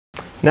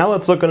Now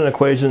let's look at an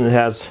equation that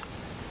has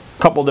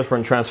a couple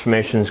different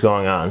transformations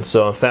going on.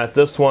 So in fact,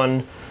 this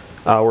one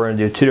we're going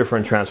to do two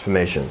different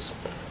transformations.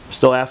 We're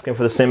still asking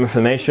for the same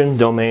information: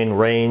 domain,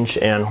 range,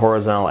 and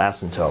horizontal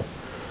asymptote.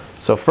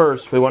 So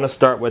first, we want to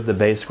start with the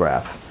base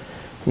graph.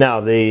 Now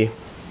the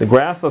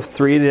graph of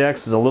 3 to the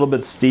x is a little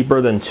bit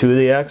steeper than 2 to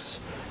the x.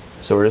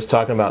 So we're just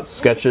talking about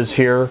sketches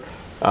here.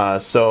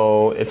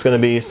 So it's going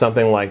to be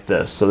something like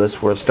this. So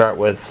this, we'll start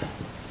with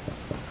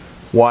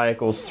y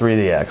equals 3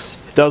 to the x.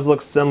 It does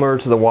look similar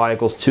to the y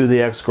equals 2 to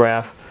the x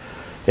graph.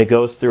 It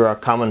goes through our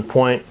common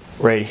point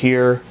right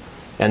here,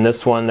 and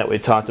this one that we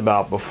talked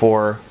about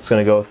before, it's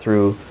going to go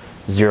through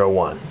 0,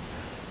 1.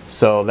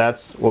 So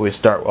that's what we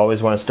start. We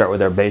always want to start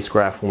with our base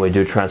graph when we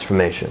do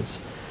transformations.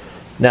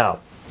 Now,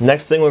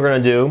 next thing we're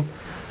going to do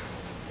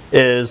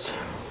is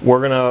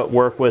we're going to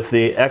work with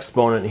the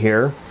exponent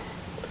here.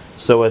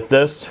 So with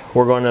this,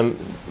 we're going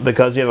to,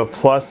 because you have a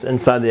plus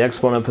inside the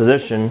exponent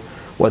position,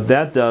 what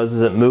that does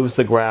is it moves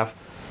the graph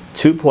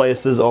 2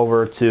 places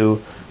over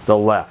to the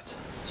left.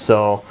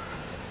 So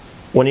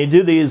when you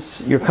do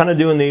these, you're kind of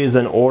doing these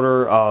in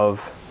order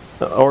of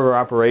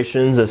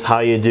operations is how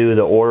you do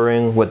the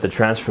ordering with the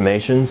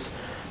transformations.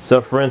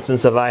 So for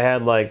instance, if I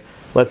had, like,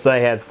 let's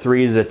say I had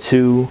 3 to the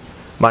 2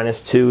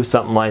 minus 2,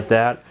 something like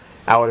that,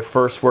 I would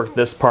first work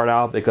this part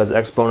out because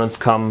exponents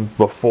come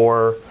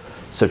before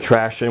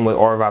subtraction with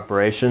order of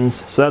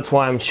operations. So that's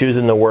why I'm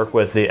choosing to work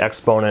with the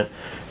exponent.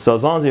 So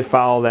as long as you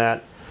follow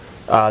that,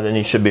 then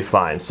you should be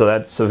fine. So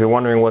if you're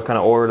wondering what kind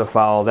of order to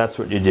follow, that's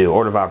what you do,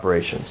 order of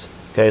operations.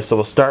 Okay, so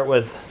we'll start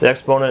with the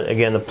exponent.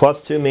 Again, the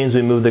plus 2 means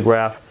we move the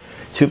graph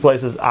 2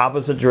 places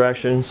opposite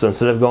direction. So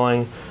instead of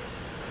going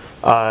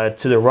to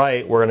the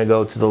right, we're going to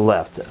go to the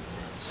left.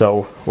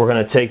 So we're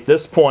going to take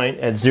this point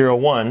at 0,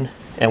 1,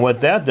 and what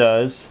that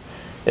does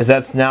is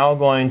that's now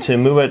going to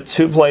move it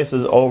 2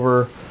 places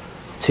over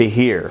to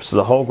here. So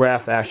the whole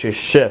graph actually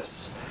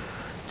shifts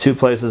 2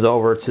 places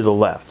over to the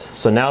left.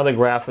 So now the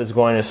graph is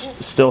going to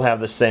still have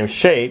the same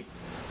shape,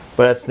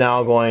 but it's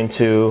now going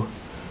to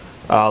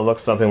look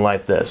something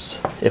like this.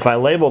 If I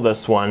label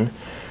this one,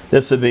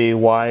 this would be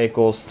y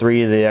equals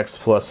 3 to the x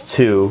plus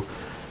 2,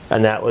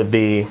 and that would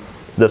be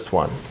this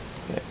one.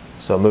 Okay.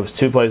 So it moves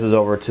 2 places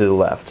over to the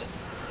left.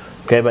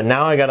 Okay, but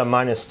now I got a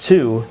minus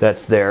 2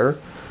 that's there.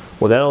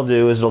 What that'll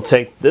do is it'll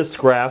take this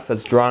graph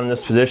that's drawn in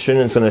this position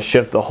and it's going to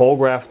shift the whole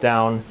graph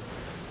down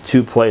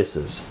 2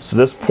 places. So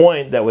this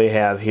point that we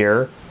have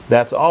here,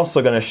 that's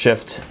also going to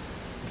shift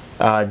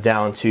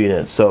down 2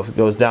 units. So if it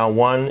goes down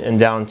 1 and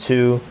down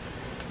 2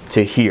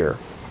 to here.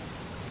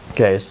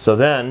 Okay, so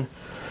then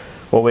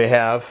what we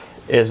have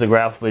is the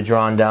graph will be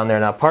drawn down there.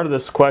 Now part of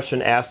this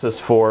question asks us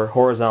for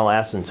horizontal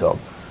asymptote.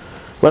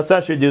 Let's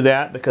actually do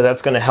that because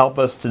that's going to help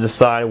us to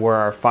decide where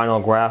our final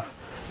graph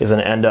is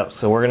going to end up.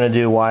 So we're going to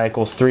do y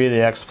equals 3 to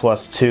the x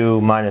plus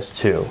 2 minus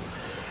 2.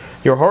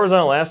 Your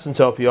horizontal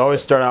asymptote, you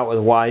always start out with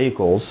y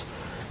equals,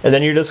 and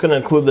then you're just going to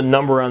include the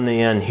number on the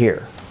end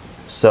here.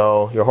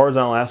 So your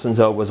horizontal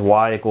asymptote was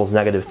y equals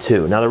negative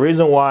 2. Now the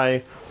reason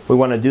why we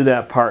want to do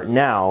that part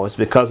now is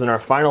because in our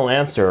final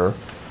answer,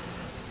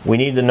 we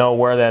need to know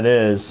where that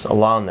is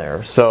along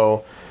there.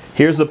 So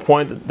here's the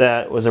point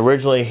that was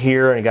originally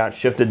here and it got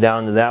shifted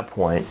down to that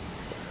point.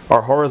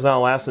 Our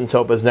horizontal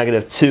asymptote is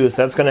negative 2, so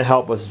that's going to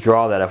help us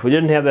draw that. If we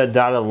didn't have that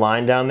dotted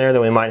line down there,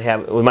 then we might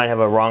have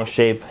a wrong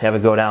shape, have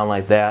it go down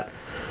like that.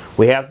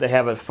 We have to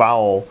have it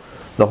follow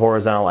the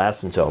horizontal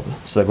asymptote.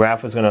 So the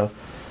graph is going to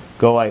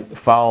go like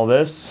follow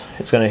this.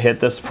 It's going to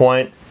hit this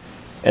point,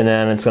 and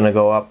then it's going to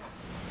go up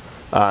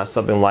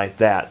something like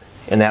that.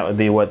 And that would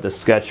be what the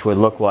sketch would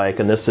look like,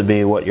 and this would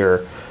be what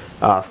your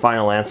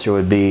final answer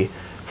would be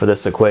for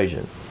this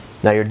equation.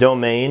 Now your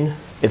domain,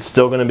 it's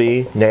still going to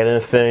be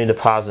negative infinity to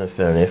positive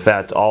infinity. In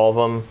fact, all of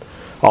them,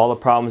 all the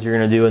problems you're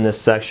going to do in this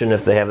section,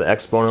 if they have an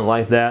exponent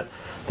like that,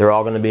 they're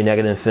all going to be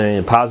negative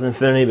infinity to positive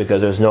infinity because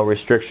there's no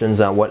restrictions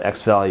on what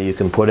x value you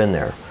can put in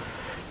there.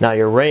 Now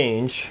your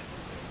range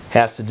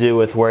has to do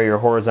with where your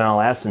horizontal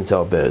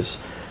asymptote is.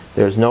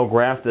 There's no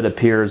graph that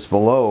appears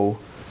below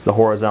the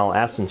horizontal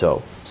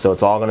asymptote. So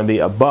it's all going to be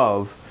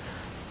above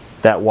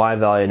that y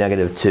value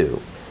negative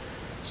 2.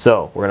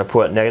 So we're going to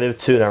put negative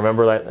 2. Now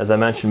remember, as I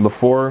mentioned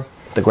before,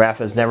 the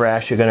graph is never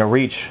actually going to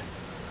reach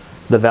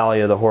the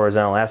value of the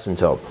horizontal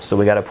asymptote. So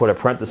we got to put a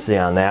parenthesis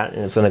on that,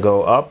 and it's going to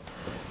go up.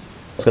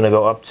 It's going to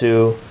go up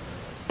to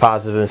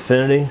positive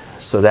infinity.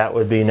 So that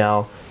would be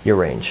now your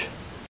range.